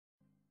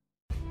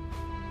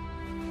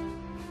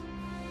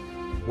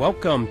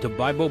Welcome to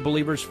Bible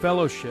Believers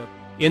Fellowship.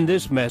 In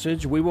this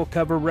message, we will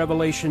cover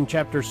Revelation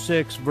chapter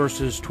 6,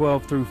 verses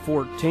 12 through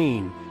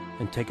 14,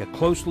 and take a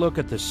close look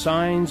at the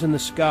signs in the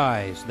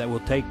skies that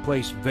will take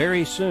place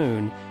very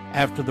soon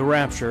after the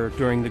rapture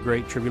during the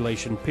Great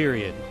Tribulation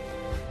period.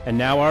 And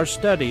now our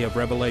study of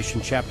Revelation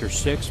chapter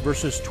 6,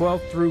 verses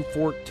 12 through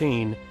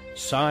 14,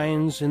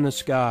 signs in the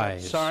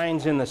skies.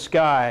 Signs in the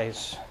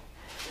skies.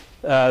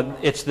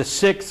 It's the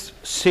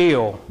sixth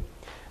seal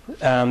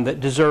that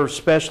deserves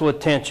special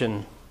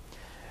attention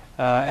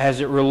as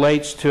it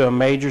relates to a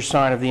major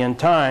sign of the end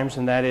times,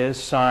 and that is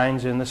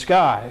signs in the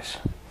skies.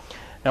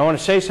 Now I want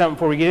to say something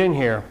before we get in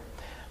here.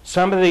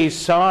 Some of these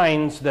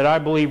signs that I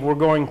believe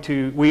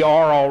we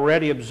are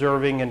already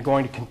observing and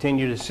going to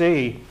continue to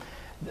see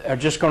are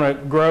just going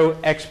to grow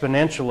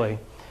exponentially.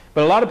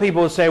 But a lot of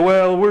people will say,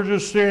 well, we're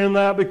just seeing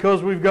that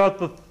because we've got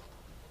the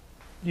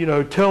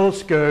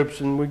telescopes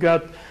and we've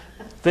got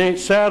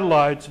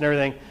satellites and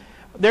everything.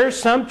 There's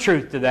some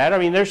truth to that. I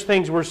mean, there's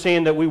things we're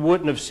seeing that we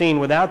wouldn't have seen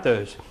without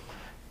those.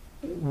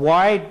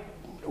 Why,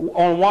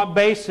 on what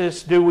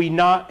basis do we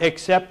not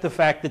accept the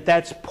fact that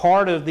that's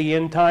part of the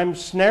end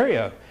times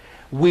scenario?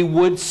 We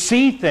would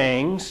see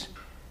things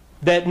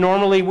that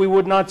normally we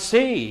would not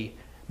see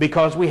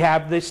because we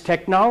have this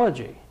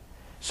technology.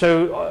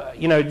 So,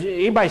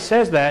 anybody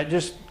says that,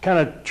 just kind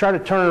of try to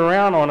turn it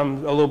around on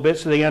them a little bit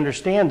so they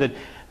understand that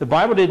the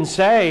Bible didn't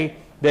say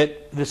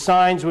that the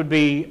signs would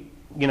be,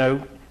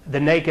 the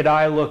naked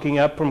eye looking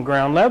up from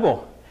ground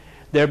level.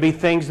 There'll be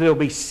things that will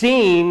be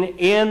seen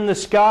in the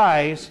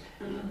skies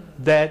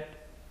that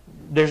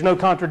there's no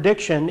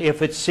contradiction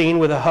if it's seen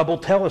with a Hubble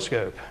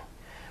telescope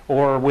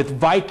or with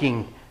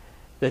Viking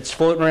that's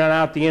floating around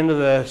out the end of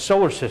the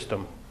solar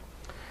system.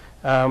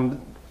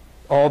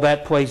 All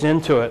that plays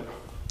into it.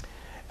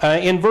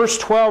 In verse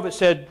 12 it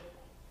said,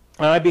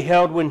 I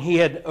beheld when he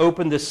had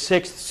opened the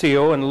sixth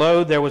seal, and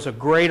lo, there was a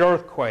great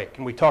earthquake.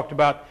 And we talked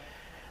about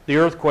the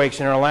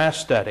earthquakes in our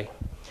last study.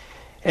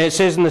 And it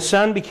says, and the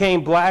sun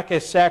became black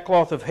as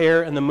sackcloth of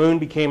hair, and the moon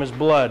became as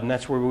blood. And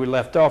that's where we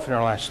left off in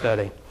our last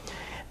study.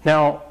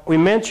 Now, we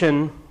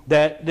mentioned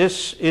that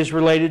this is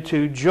related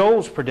to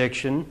Joel's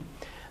prediction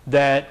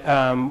that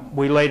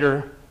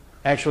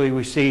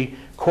we see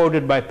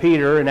quoted by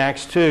Peter in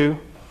Acts 2,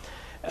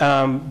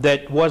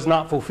 that was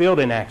not fulfilled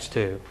in Acts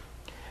 2.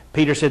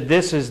 Peter said,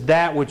 this is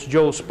that which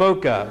Joel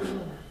spoke of,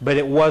 but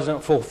it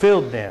wasn't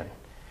fulfilled then.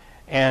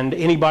 And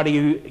anybody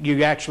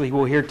you actually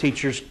will hear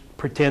teachers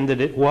pretend that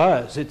it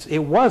was. It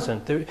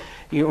wasn't. And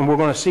we're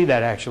going to see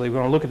that actually. We're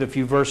going to look at a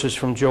few verses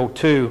from Joel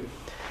 2.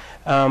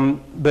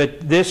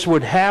 But this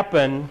would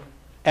happen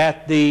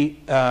at the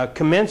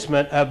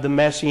commencement of the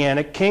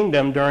Messianic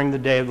kingdom during the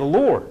day of the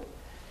Lord.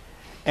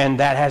 And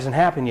that hasn't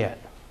happened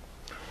yet.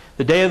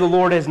 The day of the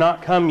Lord has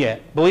not come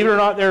yet. Believe it or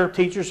not, there are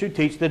teachers who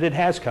teach that it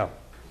has come.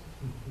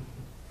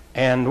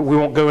 And we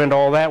won't go into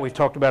all that. We've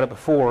talked about it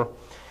before.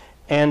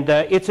 And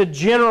it's a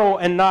general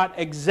and not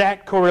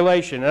exact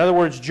correlation. In other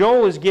words,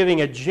 Joel is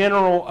giving a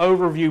general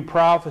overview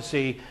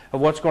prophecy of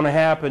what's going to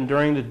happen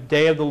during the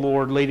day of the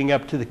Lord leading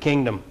up to the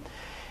kingdom.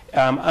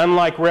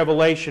 Unlike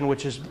Revelation,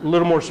 which is a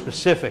little more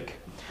specific.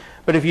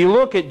 But if you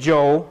look at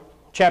Joel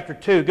chapter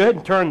 2, go ahead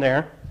and turn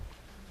there.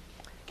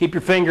 Keep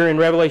your finger in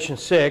Revelation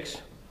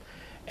 6.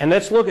 And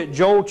let's look at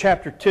Joel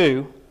chapter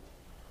 2.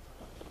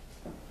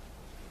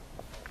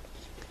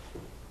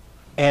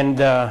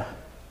 And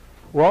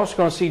we're also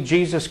going to see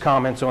Jesus'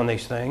 comments on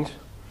these things.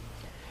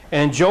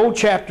 And Joel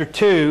chapter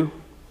 2,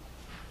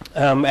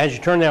 as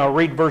you turn there, I'll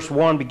read verse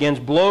 1, begins,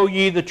 blow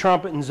ye the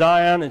trumpet in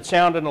Zion, and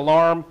sound an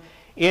alarm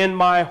in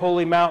my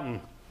holy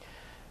mountain.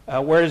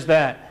 Where is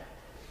that?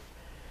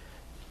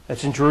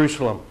 That's in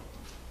Jerusalem.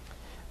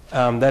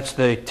 That's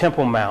the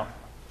Temple Mount,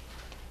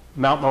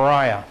 Mount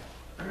Moriah.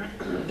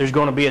 There's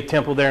going to be a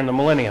temple there in the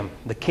millennium.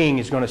 The king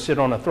is going to sit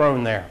on a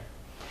throne there.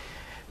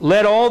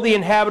 Let all the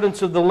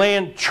inhabitants of the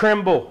land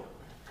tremble,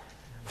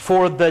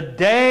 for the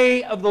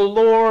day of the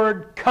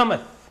Lord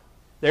cometh.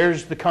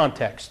 There's the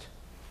context.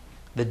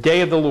 The day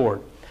of the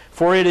Lord.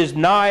 For it is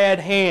nigh at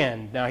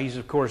hand. Now he's,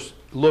 of course,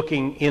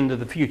 looking into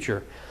the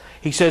future.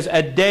 He says,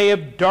 a day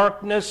of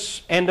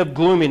darkness and of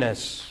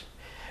gloominess,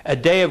 a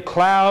day of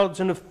clouds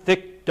and of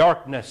thick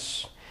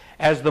darkness,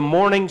 as the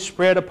morning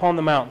spread upon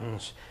the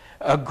mountains.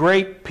 A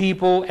great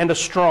people and a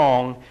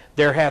strong,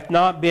 there hath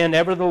not been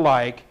ever the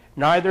like,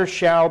 neither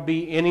shall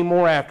be any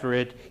more after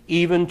it,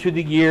 even to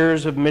the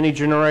years of many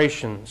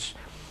generations.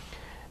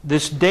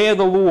 This day of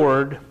the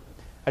Lord,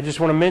 I just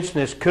want to mention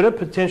this, could have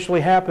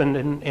potentially happened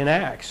in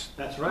Acts.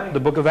 That's right. The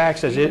book of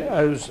Acts as it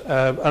was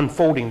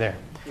unfolding there.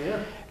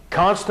 Yeah.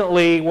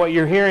 Constantly what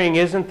you're hearing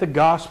isn't the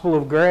gospel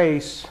of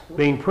grace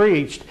being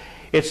preached,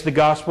 it's the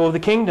gospel of the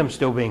kingdom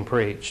still being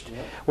preached.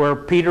 Yeah. Where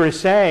Peter is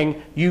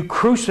saying, you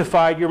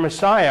crucified your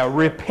Messiah,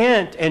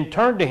 repent and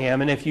turn to Him,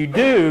 and if you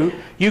do,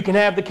 you can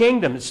have the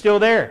kingdom. It's still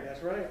there.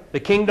 That's right. The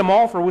kingdom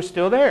offer was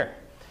still there.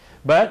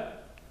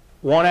 But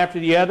one after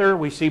the other,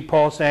 we see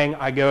Paul saying,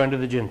 I go into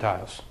the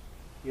Gentiles.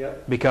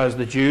 Yep. Because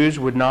the Jews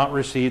would not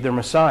receive their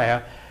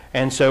Messiah.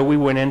 And so we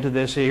went into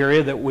this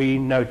area that we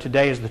know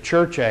today as the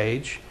church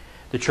age,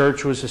 The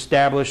church was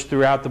established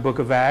throughout the book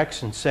of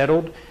Acts and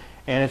settled,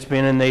 and it's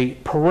been in the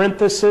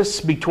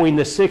parenthesis between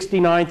the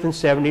 69th and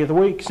 70th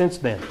week since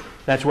then.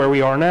 That's where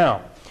we are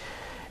now.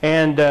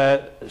 And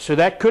so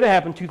that could have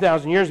happened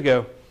 2,000 years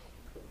ago.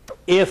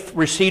 If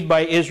received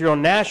by Israel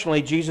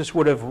nationally, Jesus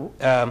would have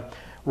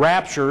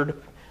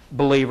raptured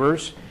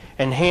believers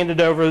and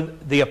handed over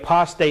the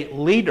apostate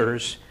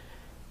leaders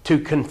to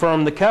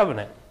confirm the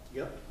covenant,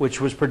 which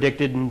was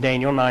predicted in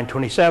Daniel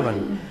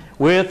 9:27,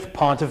 with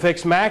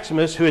Pontifex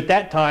Maximus, who at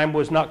that time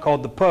was not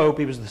called the Pope,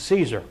 he was the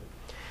Caesar.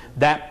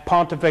 That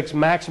Pontifex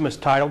Maximus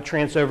title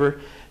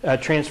transferred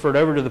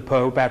over to the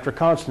Pope after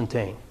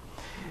Constantine.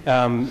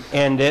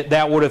 And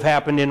that would have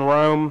happened in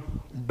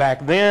Rome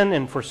back then,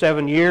 and for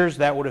 7 years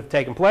that would have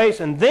taken place.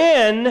 And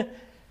then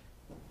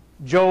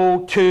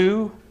Joel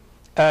 2,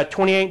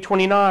 28 and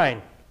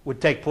 29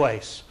 would take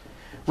place.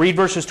 Read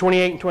verses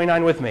 28 and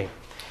 29 with me.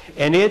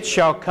 And it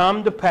shall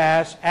come to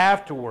pass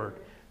afterward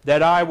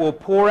that I will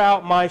pour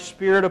out my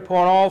Spirit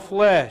upon all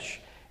flesh,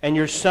 and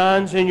your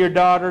sons and your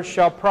daughters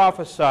shall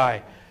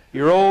prophesy.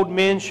 Your old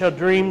men shall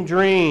dream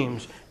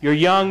dreams. Your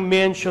young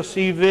men shall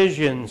see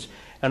visions.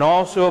 And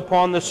also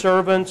upon the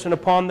servants and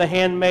upon the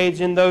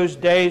handmaids in those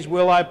days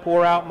will I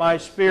pour out my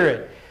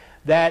Spirit.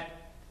 The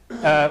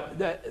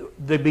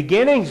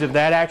beginnings of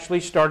that actually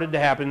started to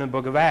happen in the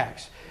book of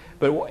Acts.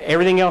 But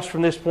everything else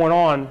from this point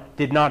on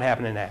did not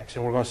happen in Acts,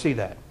 and we're going to see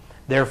that.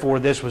 Therefore,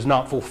 this was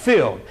not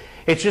fulfilled.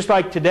 It's just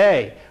like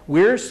today.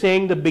 We're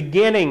seeing the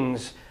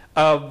beginnings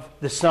of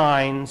the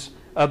signs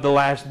of the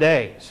last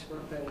days.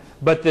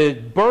 But the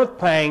birth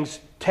pangs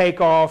take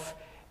off,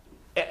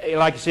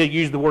 like I said,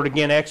 use the word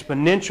again,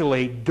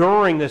 exponentially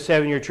during the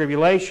 7-year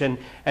tribulation,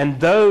 and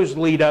those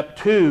lead up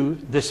to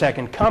the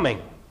second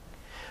coming.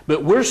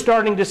 But we're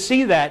starting to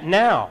see that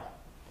now.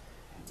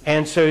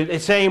 And so the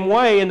same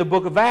way in the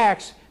book of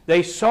Acts,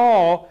 they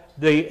saw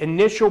the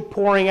initial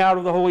pouring out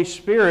of the Holy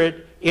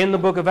Spirit in the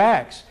book of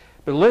Acts.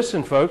 But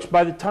listen, folks,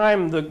 by the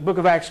time the book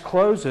of Acts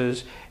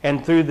closes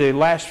and through the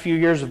last few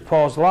years of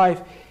Paul's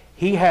life,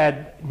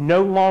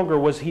 no longer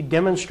was he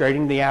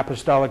demonstrating the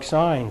apostolic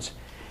signs.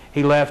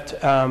 He left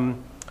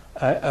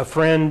a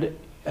friend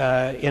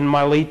in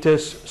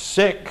Miletus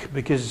sick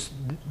because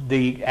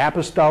the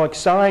apostolic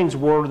signs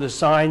were the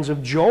signs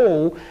of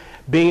Joel,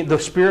 the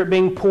Spirit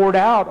being poured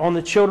out on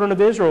the children of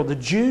Israel, the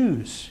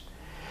Jews.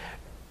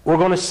 We're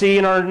going to see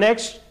in our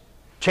next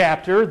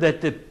chapter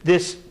that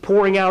this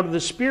pouring out of the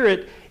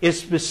Spirit is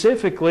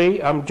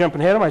specifically, I'm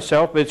jumping ahead of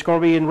myself, but it's going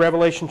to be in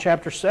Revelation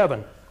chapter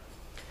 7.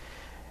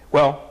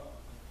 Well,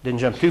 didn't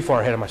jump too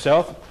far ahead of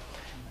myself.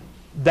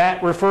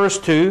 That refers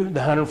to the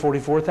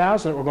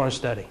 144,000 that we're going to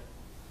study.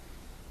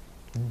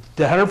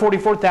 The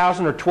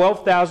 144,000 are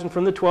 12,000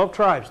 from the 12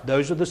 tribes.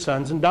 Those are the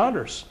sons and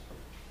daughters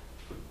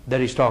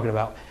that he's talking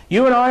about.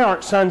 You and I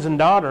aren't sons and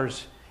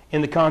daughters in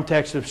the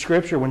context of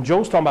Scripture. When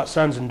Joel's talking about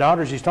sons and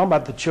daughters, he's talking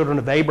about the children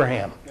of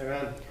Abraham.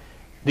 Amen.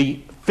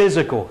 The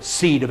physical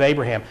seed of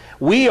Abraham.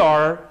 We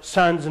are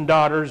sons and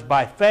daughters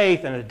by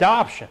faith and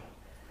adoption.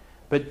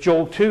 But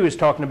Joel 2 is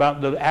talking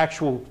about the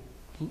actual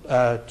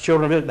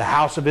children of the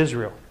house of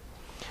Israel.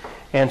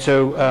 And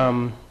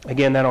so,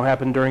 again, that'll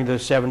happen during the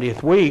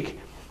 70th week.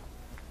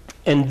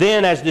 And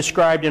then, as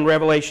described in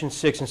Revelation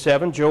 6 and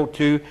 7, Joel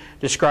 2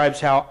 describes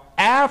how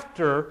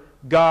after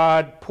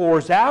God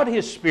pours out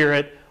His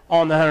Spirit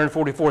on the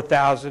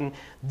 144,000,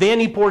 then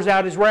He pours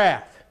out His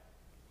wrath.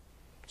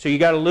 So you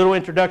got a little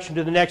introduction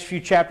to the next few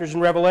chapters in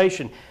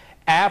Revelation.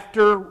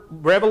 After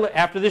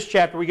this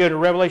chapter, we go to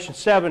Revelation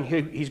 7.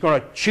 He's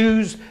going to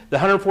choose the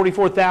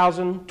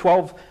 144,000,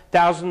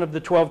 12,000 of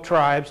the 12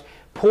 tribes,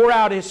 pour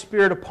out His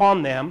Spirit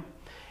upon them,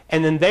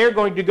 and then they're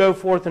going to go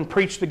forth and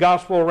preach the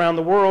gospel around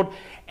the world,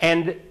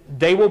 and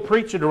they will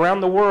preach it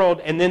around the world,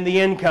 and then the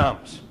end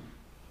comes.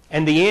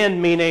 And the end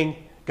meaning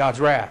God's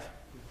wrath.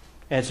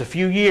 And it's a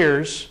few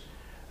years,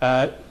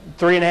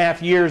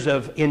 3.5 years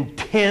of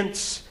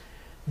intense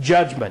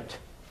judgment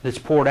that's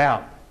poured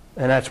out.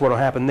 And that's what will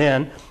happen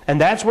then.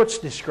 And that's what's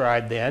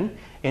described then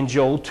in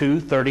Joel 2,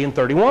 30 and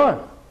 31.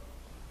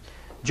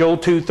 Joel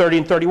 2, 30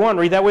 and 31,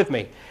 read that with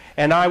me.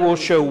 And I will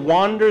show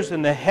wonders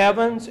in the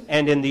heavens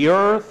and in the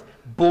earth,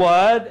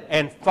 blood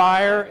and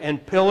fire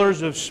and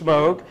pillars of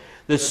smoke.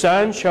 The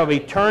sun shall be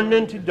turned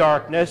into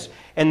darkness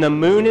and the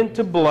moon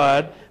into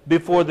blood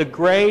before the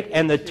great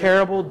and the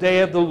terrible day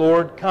of the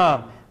Lord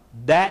come.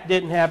 That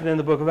didn't happen in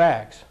the book of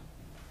Acts.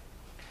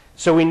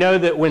 So we know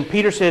that when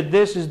Peter said,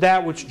 this is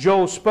that which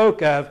Joel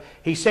spoke of,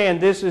 he's saying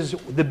this is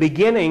the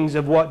beginnings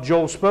of what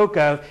Joel spoke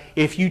of.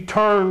 If you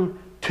turn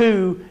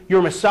to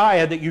your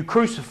Messiah that you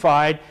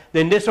crucified,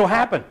 then this will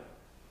happen.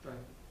 Right.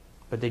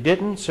 But they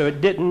didn't, so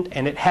it didn't,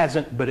 and it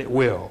hasn't, but it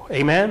will.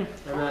 Amen?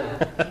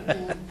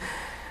 Amen.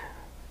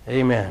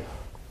 Amen.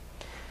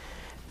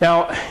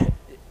 Now,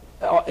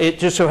 it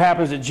just so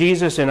happens that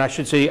Jesus, and I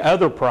should say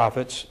other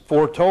prophets,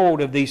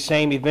 foretold of these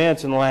same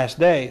events in the last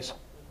days.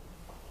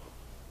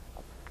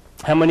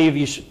 How many of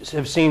you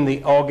have seen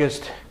the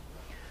August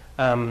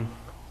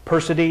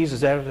Perseids? Is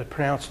that what it's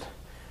pronounced?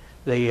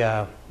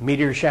 The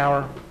meteor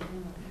shower.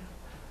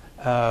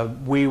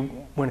 We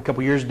went a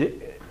couple years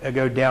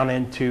go down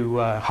into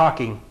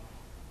Hocking,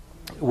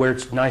 where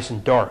it's nice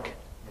and dark.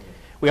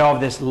 We all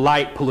have this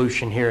light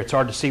pollution here. It's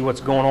hard to see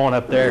what's going on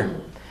up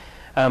there.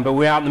 But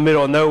we're out in the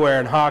middle of nowhere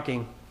in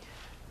Hocking,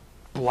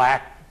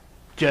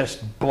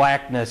 just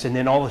blackness, and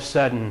then all of a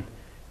sudden,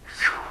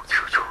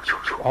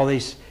 all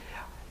these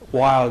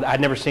wild, I'd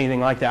never seen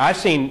anything like that. I've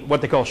seen what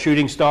they call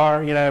shooting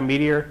star, a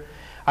meteor.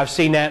 I've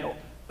seen that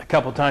a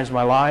couple times in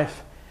my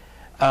life.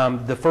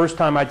 The first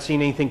time I'd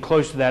seen anything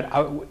close to that,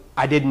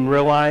 I didn't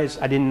realize,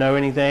 I didn't know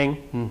anything.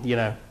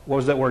 What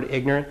was that word,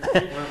 ignorant?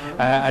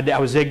 I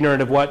was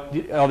ignorant of what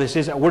all this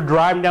is. We're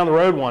driving down the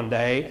road one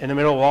day in the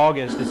middle of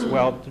August. It's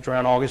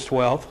around August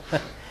 12th.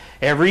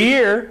 Every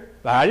year,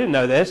 I didn't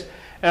know this,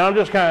 and I'm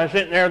just kind of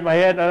sitting there with my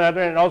head,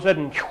 and all of a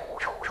sudden,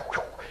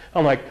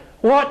 I'm like,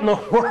 what in the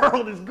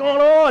world is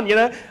going on?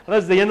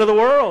 That's the end of the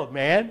world,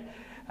 man.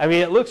 I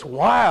mean, it looks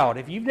wild.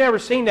 If you've never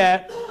seen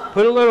that,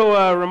 put a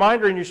little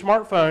reminder in your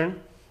smartphone.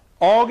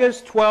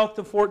 August 12th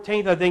to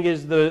 14th, I think,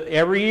 is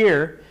every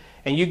year.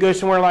 And you go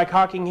somewhere like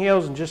Hocking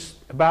Hills, and just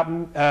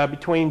about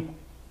between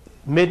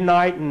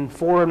midnight and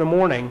 4 in the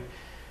morning,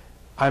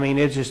 I mean,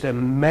 it's just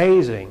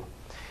amazing.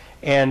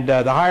 And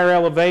the higher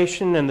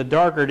elevation and the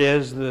darker it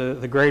is,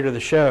 the greater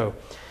the show.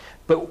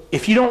 But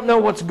if you don't know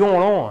what's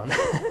going on,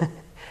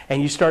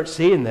 and you start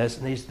seeing this,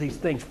 and these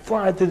things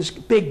flying through this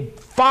big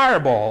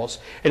fireballs,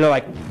 and they're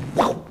like,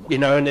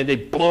 and they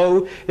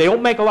blow. They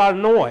don't make a lot of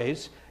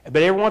noise,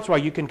 but every once in a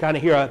while you can kind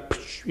of hear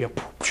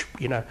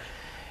a,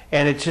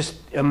 and it's just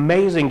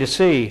amazing to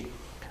see.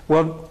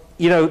 Well,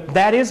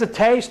 that is a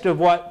taste of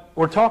what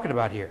we're talking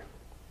about here.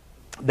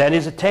 That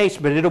is a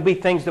taste, but it'll be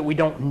things that we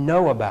don't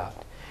know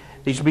about.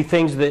 These will be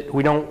things that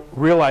we don't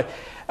realize.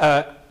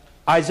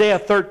 Isaiah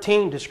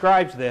 13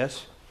 describes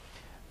this.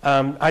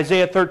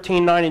 Isaiah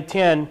 13, 9 and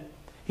 10,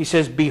 he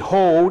says,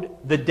 behold,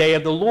 the day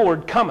of the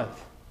Lord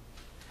cometh.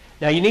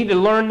 Now you need to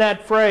learn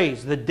that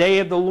phrase, the day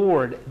of the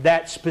Lord.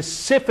 That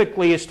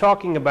specifically is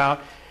talking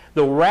about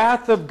the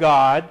wrath of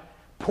God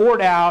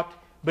poured out,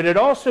 but it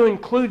also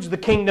includes the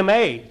kingdom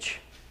age.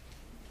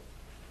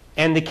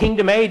 And the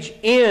kingdom age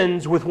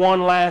ends with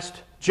one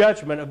last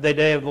judgment of the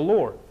day of the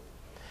Lord.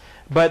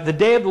 But the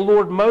day of the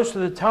Lord, most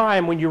of the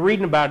time when you're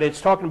reading about it,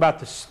 it's talking about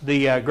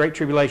the Great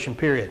Tribulation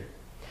period.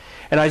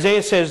 And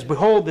Isaiah says,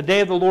 behold, the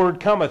day of the Lord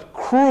cometh,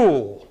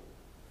 cruel,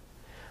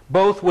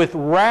 both with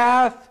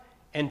wrath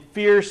and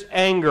fierce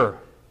anger,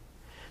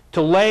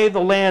 to lay the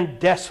land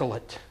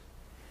desolate.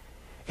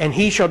 And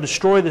he shall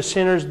destroy the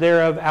sinners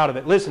thereof out of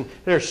it. Listen,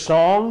 there's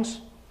songs,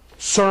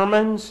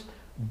 sermons,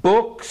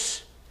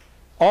 books,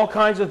 all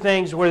kinds of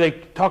things where they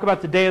talk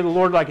about the day of the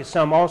Lord like it's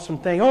some awesome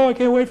thing. Oh, I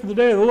can't wait for the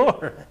day of the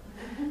Lord.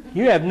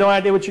 You have no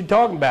idea what you're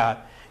talking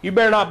about. You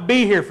better not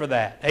be here for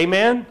that.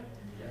 Amen?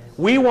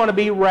 We want to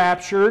be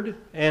raptured,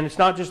 and it's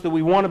not just that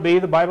we want to be.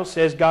 The Bible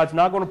says God's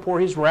not going to pour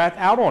His wrath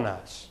out on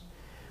us.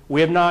 We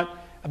have not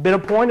been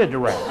appointed to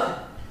wrath.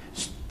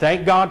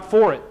 Thank God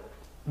for it,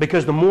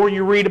 because the more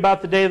you read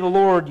about the day of the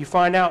Lord, you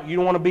find out you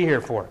don't want to be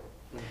here for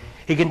it.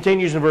 He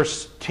continues in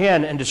verse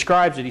 10 and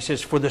describes it. He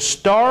says, for the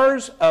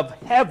stars of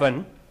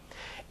heaven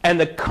and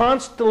the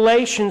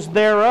constellations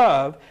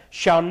thereof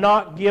shall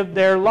not give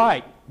their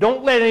light.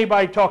 Don't let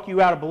anybody talk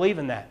you out of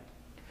believing that.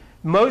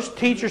 Most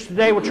teachers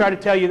today will try to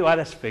tell you, well,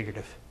 that's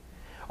figurative.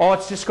 Oh,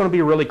 it's just going to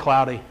be really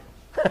cloudy.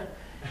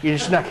 You're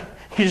just not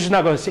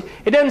going to see.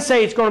 It doesn't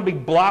say it's going to be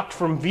blocked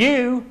from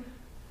view.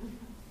 It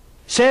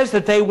says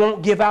that they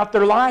won't give out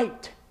their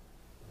light.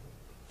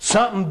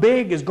 Something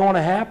big is going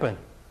to happen.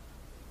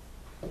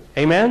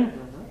 Amen?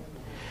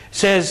 It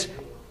says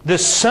the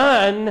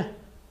sun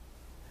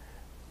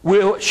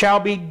shall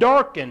be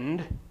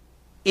darkened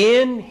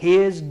in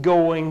his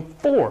going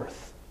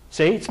forth.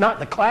 See, it's not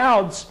the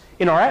clouds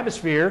in our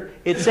atmosphere.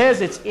 It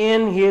says it's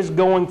in his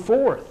going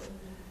forth.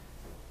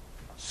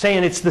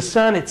 Saying it's the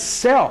sun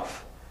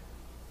itself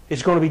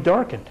is going to be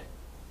darkened.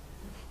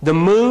 The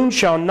moon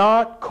shall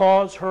not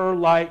cause her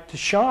light to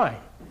shine.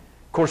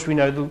 Of course, we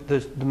know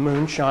the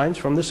moon shines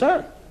from the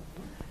sun.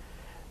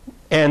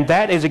 And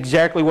that is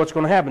exactly what's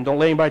going to happen. Don't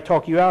let anybody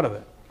talk you out of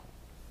it.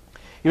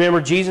 You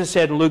remember Jesus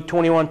said in Luke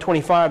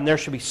 21:25, and there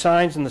shall be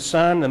signs in the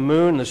sun, the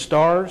moon, and the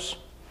stars.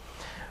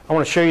 I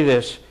want to show you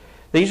this.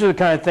 These are the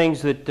kind of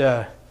things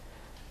that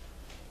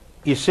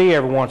you see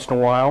every once in a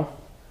while.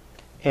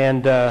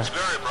 And it's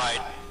very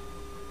bright.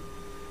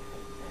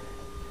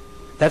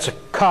 That's a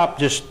cop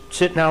just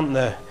sitting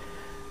out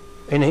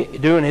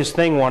doing his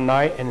thing one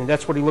night, and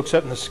that's what he looks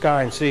up in the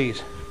sky and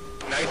sees.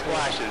 Nice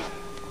flashes.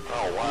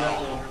 Oh,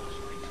 wow.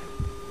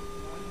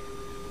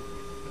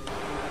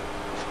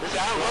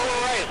 Down,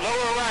 lower right,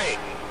 lower right.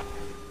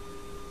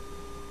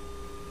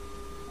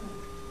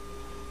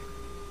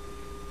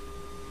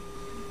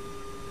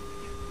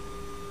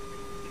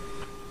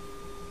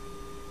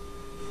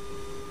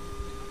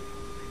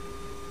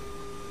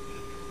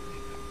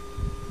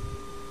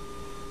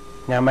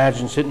 Now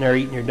imagine sitting there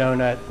eating your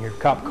donut in your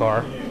cop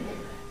car.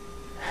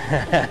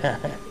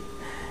 And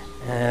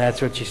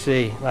that's what you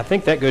see. I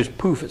think that goes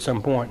poof at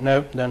some point.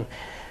 No, then.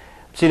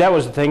 See, that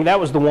was the thing. That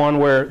was the one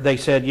where they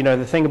said,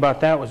 the thing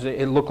about that was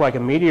it looked like a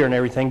meteor and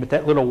everything, but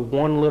that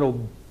one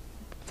little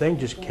thing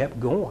just kept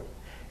going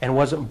and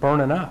wasn't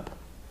burning up.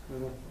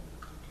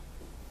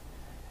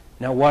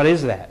 Now, what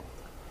is that?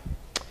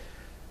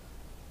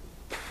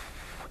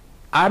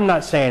 I'm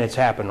not saying it's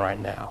happened right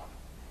now,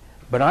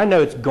 but I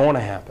know it's going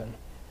to happen.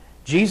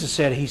 Jesus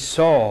said he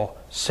saw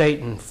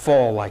Satan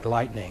fall like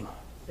lightning.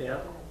 Yeah.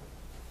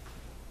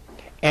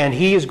 And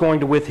he is going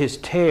to, with his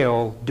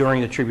tail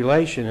during the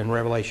tribulation, in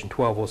Revelation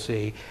 12 we'll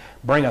see,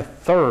 bring a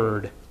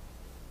third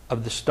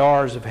of the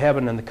stars of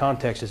heaven, in the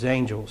context is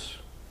angels,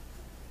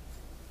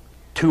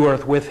 to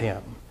earth with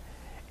him.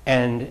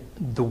 And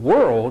the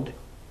world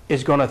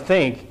is going to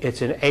think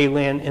it's an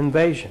alien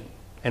invasion.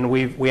 And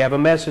we have a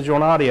message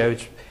on audio.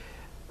 It's,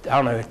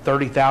 I don't know,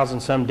 30,000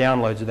 some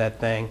downloads of that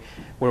thing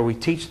where we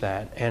teach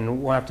that.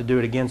 And we'll have to do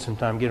it again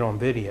sometime, get it on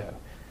video.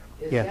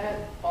 Is that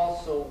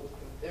also,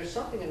 there's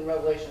something in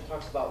Revelation that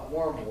talks about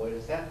wormwood.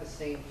 Is that the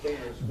same thing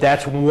as well?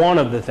 That's one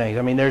of the things.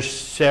 I mean, there's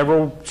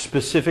several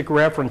specific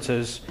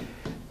references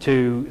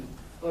to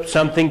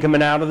something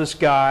coming out of the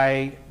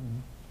sky,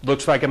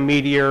 looks like a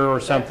meteor or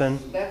something.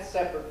 That's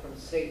separate from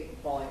Satan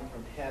falling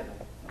from heaven.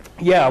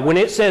 Yeah, when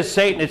it says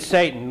Satan, it's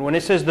Satan. When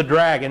it says the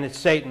dragon, it's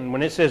Satan.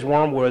 When it says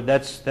wormwood,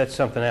 that's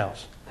something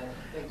else.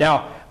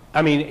 Now,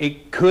 I mean,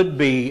 it could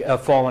be a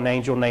fallen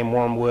angel named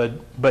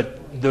Wormwood,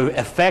 but the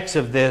effects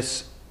of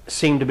this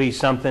seem to be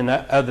something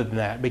other than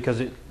that, because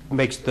it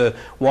makes the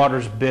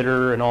waters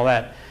bitter and all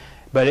that.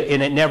 But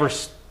it never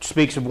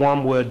speaks of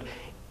wormwood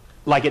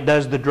like it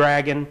does the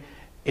dragon.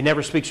 It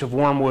never speaks of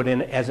wormwood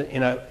in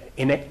an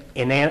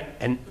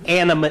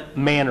animate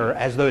manner,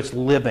 as though it's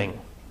living.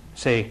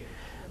 See,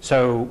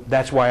 so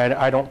that's why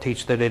I don't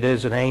teach that it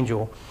is an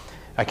angel.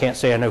 I can't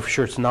say I know for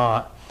sure it's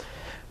not.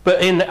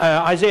 But in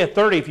Isaiah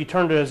 30, if you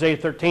turn to Isaiah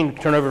 13,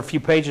 turn over a few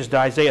pages to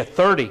Isaiah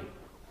 30.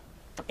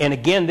 And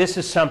again, this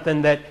is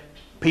something that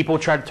people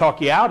try to talk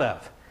you out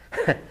of.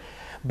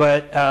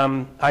 But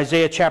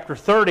Isaiah chapter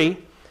 30,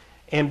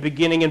 and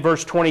beginning in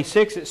verse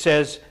 26, it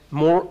says,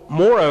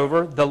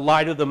 Moreover, the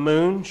light of the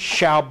moon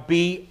shall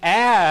be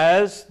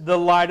as the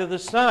light of the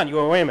sun. You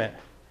go, wait a minute.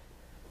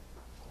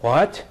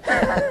 What?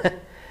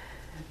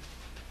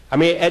 I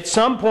mean, at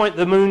some point,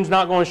 the moon's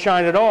not going to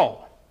shine at all.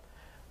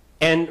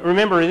 And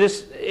remember,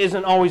 this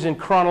isn't always in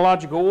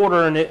chronological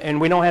order,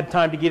 and we don't have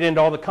time to get into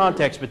all the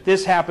context, but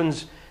this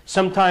happens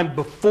sometime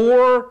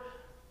before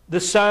the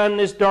sun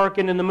is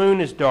darkened and the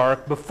moon is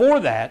dark. Before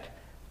that,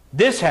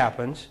 this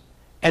happens,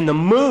 and the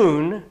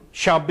moon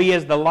shall be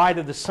as the light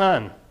of the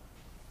sun.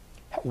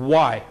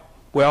 Why?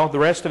 Well, the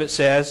rest of it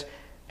says,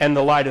 and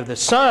the light of the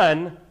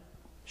sun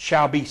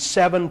shall be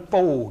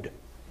sevenfold.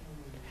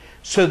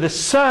 So the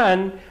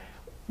sun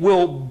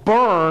will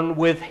burn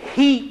with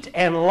heat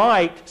and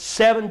light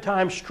 7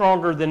 times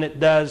stronger than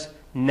it does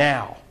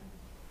now.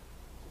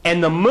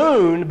 And the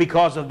moon,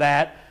 because of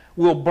that,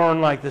 will burn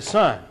like the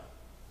sun.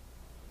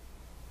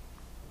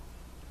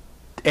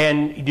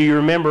 And do you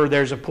remember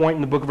there's a point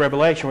in the book of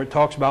Revelation where it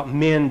talks about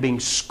men being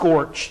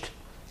scorched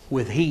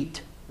with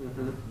heat?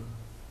 Mm-hmm.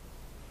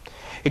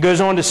 It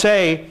goes on to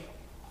say,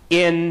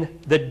 in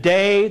the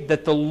day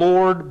that the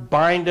Lord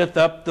bindeth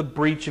up the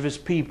breach of his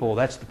people.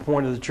 That's the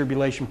point of the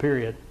tribulation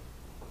period.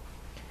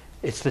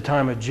 It's the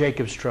time of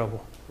Jacob's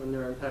trouble. When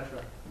they're in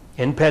Petra.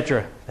 In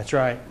Petra, that's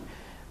right.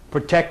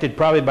 Protected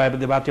probably by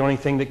about the only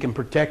thing that can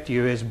protect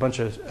you is a bunch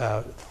of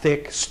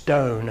thick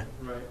stone.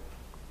 Right.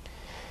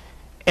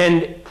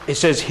 And it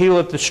says,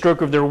 healeth the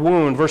stroke of their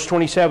wound. Verse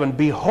 27,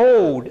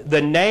 Behold,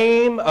 the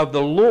name of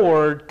the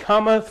Lord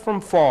cometh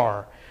from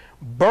far,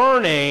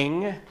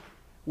 burning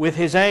with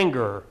his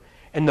anger,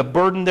 and the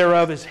burden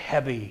thereof is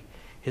heavy.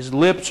 His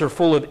lips are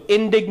full of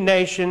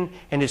indignation,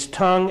 and his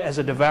tongue as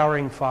a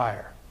devouring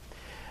fire.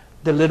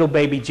 The little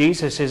baby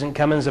Jesus isn't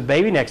coming as a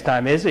baby next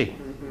time, is he?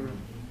 Mm-hmm.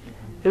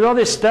 There's all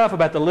this stuff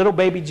about the little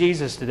baby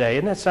Jesus today.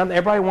 Isn't that something?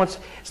 Everybody wants...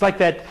 It's like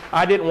that...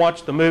 I didn't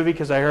watch the movie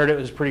because I heard it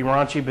was pretty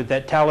raunchy, but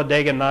that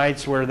Talladega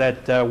Nights where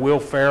that Will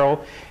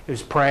Ferrell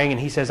was praying, and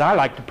he says, I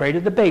like to pray to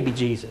the baby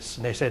Jesus.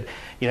 And they said,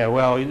 you know,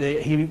 well,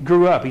 he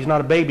grew up. He's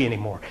not a baby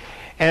anymore.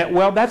 And,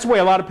 well, that's the way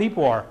a lot of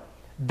people are.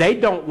 They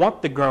don't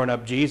want the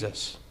grown-up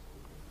Jesus.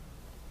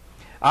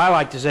 I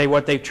like to say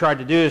what they've tried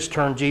to do is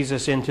turn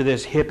Jesus into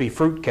this hippie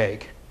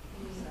fruitcake.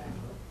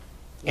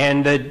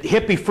 And the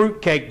hippie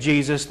fruitcake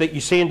Jesus that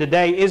you see in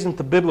today isn't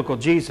the biblical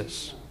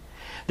Jesus.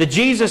 The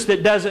Jesus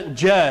that doesn't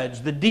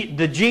judge,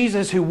 the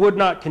Jesus who would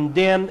not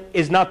condemn,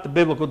 is not the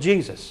biblical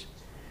Jesus.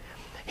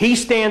 He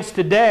stands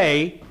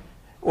today,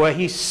 well,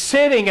 he's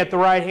sitting at the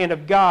right hand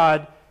of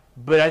God,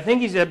 but I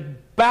think he's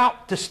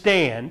about to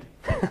stand.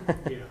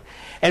 Yeah.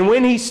 And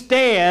when he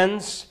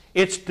stands,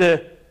 it's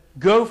to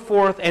go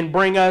forth and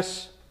bring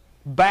us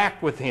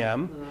back with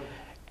him. Mm-hmm.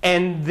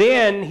 And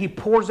then he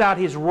pours out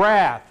his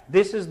wrath.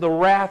 This is the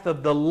wrath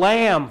of the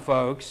Lamb,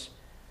 folks.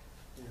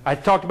 I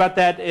talked about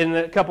that in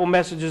a couple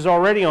messages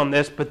already on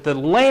this, but the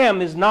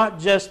Lamb is not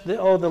just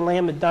the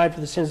Lamb that died for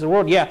the sins of the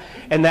world. Yeah,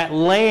 and that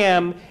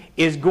Lamb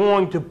is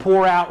going to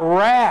pour out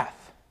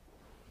wrath.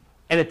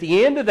 And at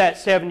the end of that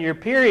 7-year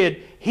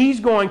period, he's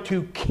going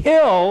to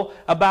kill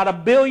about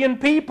 1 billion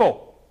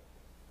people.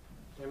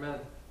 Amen.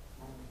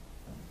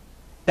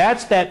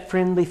 That's that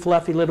friendly,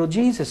 fluffy little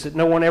Jesus that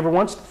no one ever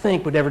wants to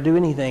think would ever do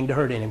anything to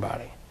hurt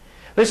anybody.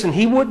 Listen,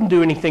 he wouldn't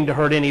do anything to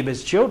hurt any of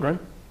his children.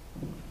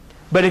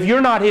 But if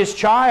you're not his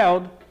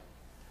child,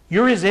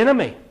 you're his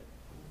enemy.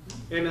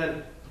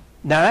 Amen.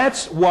 Now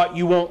that's what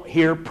you won't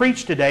hear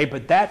preached today,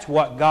 but that's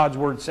what God's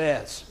Word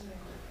says.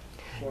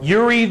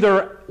 You're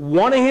either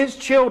one of his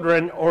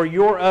children or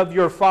you're of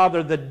your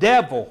father the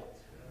devil.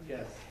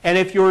 Yes. And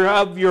if you're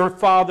of your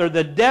father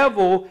the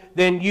devil,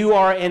 then you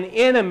are an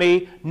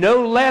enemy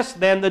no less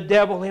than the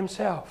devil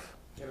himself.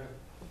 Amen.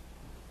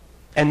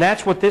 And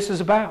that's what this is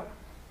about.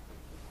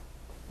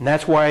 And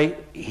that's why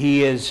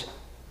he is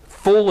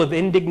full of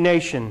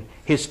indignation.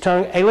 His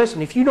tongue, hey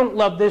listen, if you don't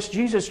love this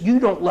Jesus, you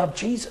don't love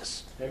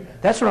Jesus. Amen.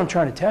 That's what I'm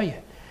trying to tell you.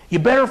 You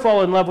better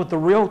fall in love with the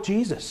real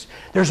Jesus.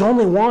 There's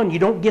only one. You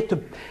don't get to,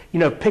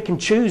 pick and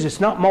choose.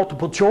 It's not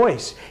multiple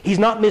choice. He's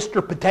not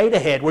Mr. Potato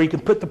Head where you can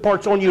put the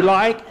parts on you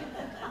like.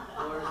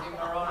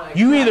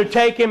 You either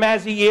take him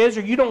as he is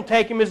or you don't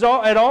take him at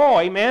all.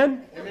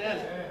 Amen?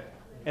 Amen.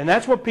 And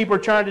that's what people are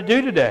trying to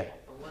do today.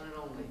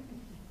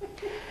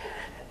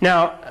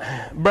 Now,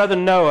 Brother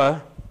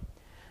Noah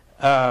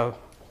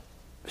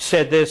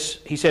said this.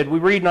 He said, we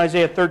read in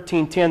Isaiah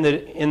 13:10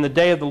 that in the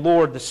day of the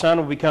Lord the sun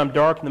will become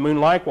dark and the moon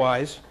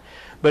likewise.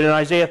 But in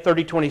Isaiah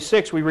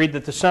 30:26 we read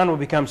that the sun will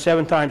become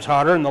 7 times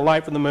hotter and the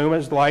light from the moon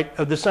is the light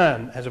of the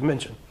sun, as I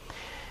mentioned.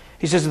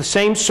 He says the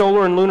same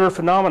solar and lunar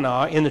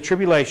phenomena in the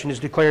tribulation is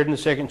declared in the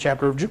 2nd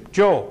chapter of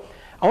Joel.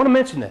 I want to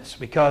mention this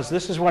because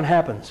this is what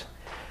happens.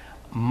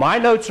 My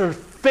notes are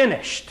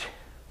finished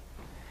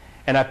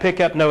and I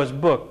pick up Noah's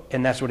book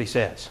and that's what he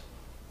says.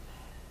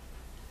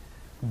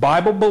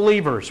 Bible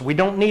believers, we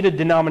don't need a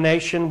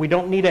denomination, we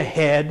don't need a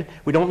head,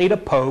 we don't need a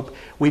pope.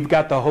 We've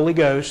got the Holy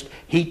Ghost.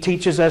 He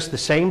teaches us the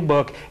same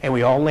book and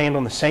we all land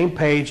on the same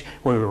page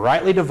when we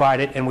rightly divide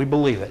it and we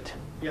believe it.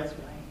 Yes.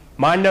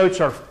 My notes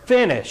are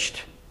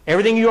finished.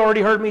 Everything you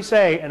already heard me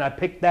say, and I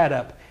picked that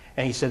up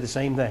and he said the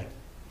same thing.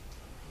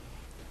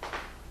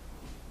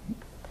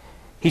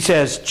 He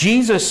says,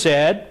 Jesus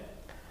said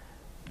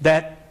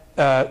that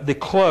the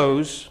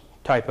close,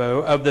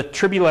 typo, of the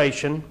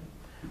tribulation,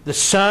 the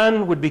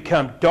sun would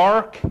become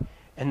dark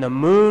and the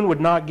moon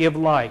would not give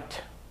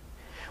light.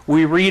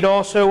 We read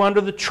also under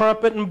the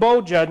trumpet and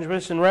bowl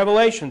judgments in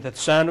Revelation that the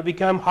sun will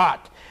become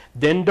hot,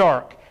 then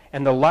dark,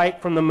 and the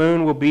light from the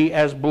moon will be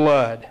as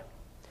blood.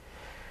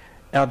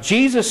 Now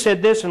Jesus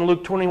said this in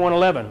Luke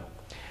 21:11.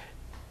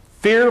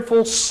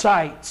 Fearful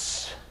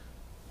sights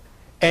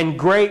and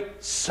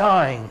great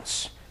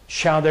signs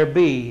shall there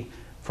be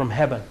from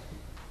heaven.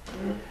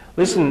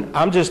 Listen,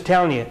 I'm just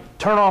telling you,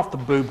 turn off the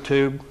boob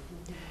tube.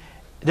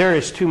 There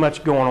is too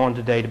much going on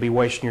today to be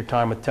wasting your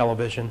time with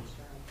television.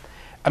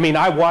 I mean,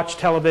 I watch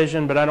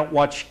television, but I don't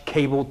watch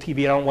cable TV.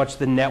 I don't watch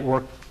the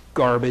network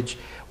garbage.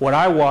 What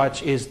I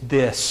watch is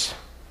this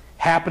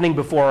happening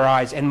before our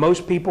eyes, and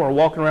most people are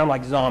walking around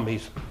like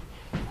zombies.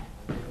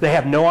 They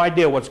have no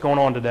idea what's going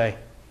on today.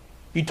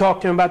 You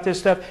talk to them about this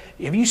stuff.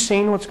 Have you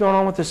seen what's going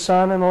on with the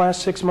sun in the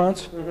last 6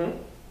 months? Mm-hmm.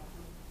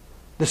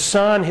 The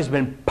sun has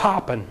been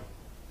popping.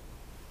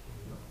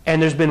 And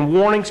there's been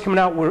warnings coming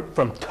out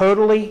from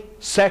totally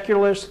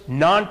secularist,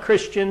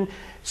 non-Christian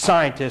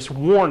scientists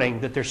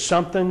warning that there's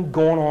something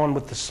going on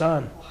with the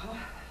sun.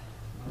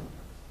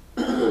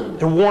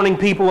 They're warning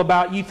people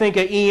about, you think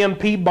an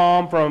EMP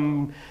bomb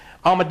from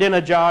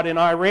Ahmadinejad in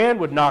Iran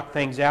would knock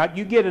things out.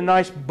 You get a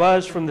nice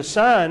buzz from the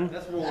sun,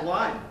 That's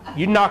worldwide.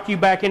 you knock you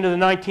back into the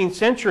 19th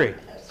century.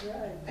 That's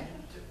right.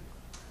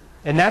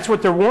 And that's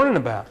what they're warning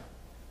about.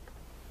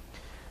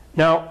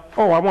 Now,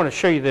 I want to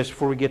show you this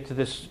before we get to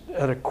this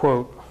other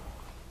quote.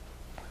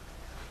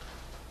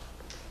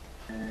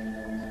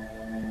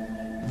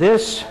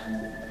 This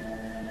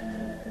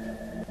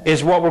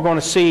is what we're going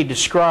to see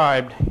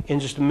described in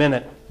just a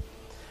minute.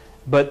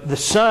 But the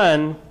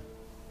sun,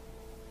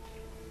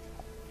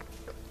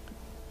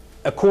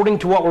 according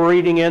to what we're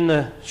reading in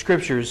the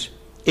scriptures,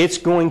 it's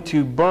going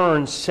to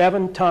burn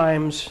 7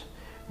 times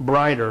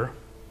brighter,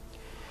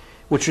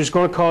 which is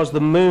going to cause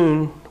the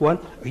moon,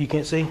 what? You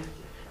can't see?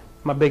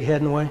 My big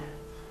head in the way?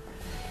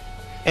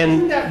 And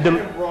Isn't that kind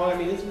of wrong? I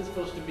mean, isn't it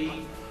supposed to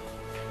be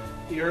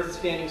the Earth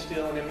standing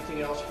still and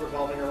everything else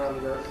revolving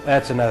around the Earth?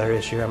 That's another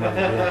issue. I'm not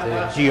going to get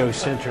into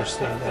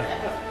geocentricity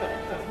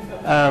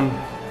there.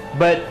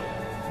 But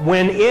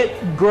when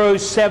it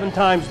grows 7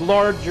 times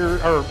larger,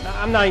 or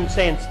I'm not even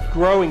saying it's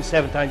growing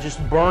 7 times,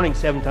 just burning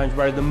 7 times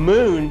brighter, the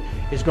moon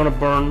is going to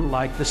burn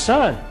like the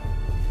sun.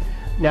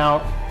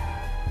 Now,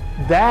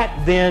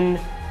 that then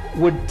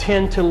would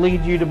tend to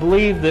lead you to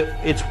believe that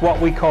it's what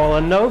we call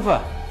a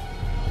nova.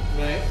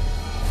 Right.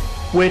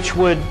 Which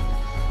would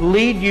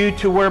lead you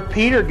to where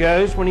Peter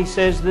goes when he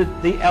says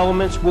that the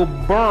elements will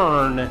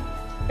burn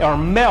or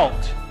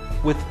melt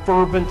with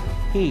fervent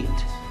heat.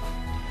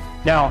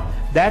 Now,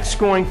 that's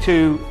going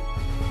to,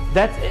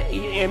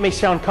 it may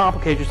sound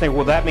complicated. You think,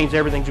 well, that means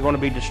everything's going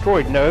to be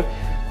destroyed. No.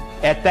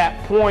 At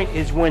that point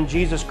is when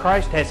Jesus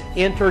Christ has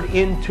entered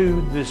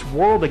into this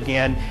world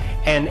again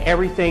and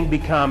everything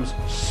becomes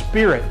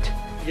spirit.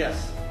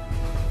 Yes.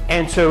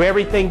 And so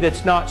everything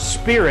that's not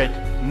spirit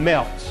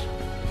melts.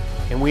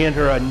 and we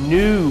enter a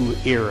new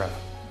era.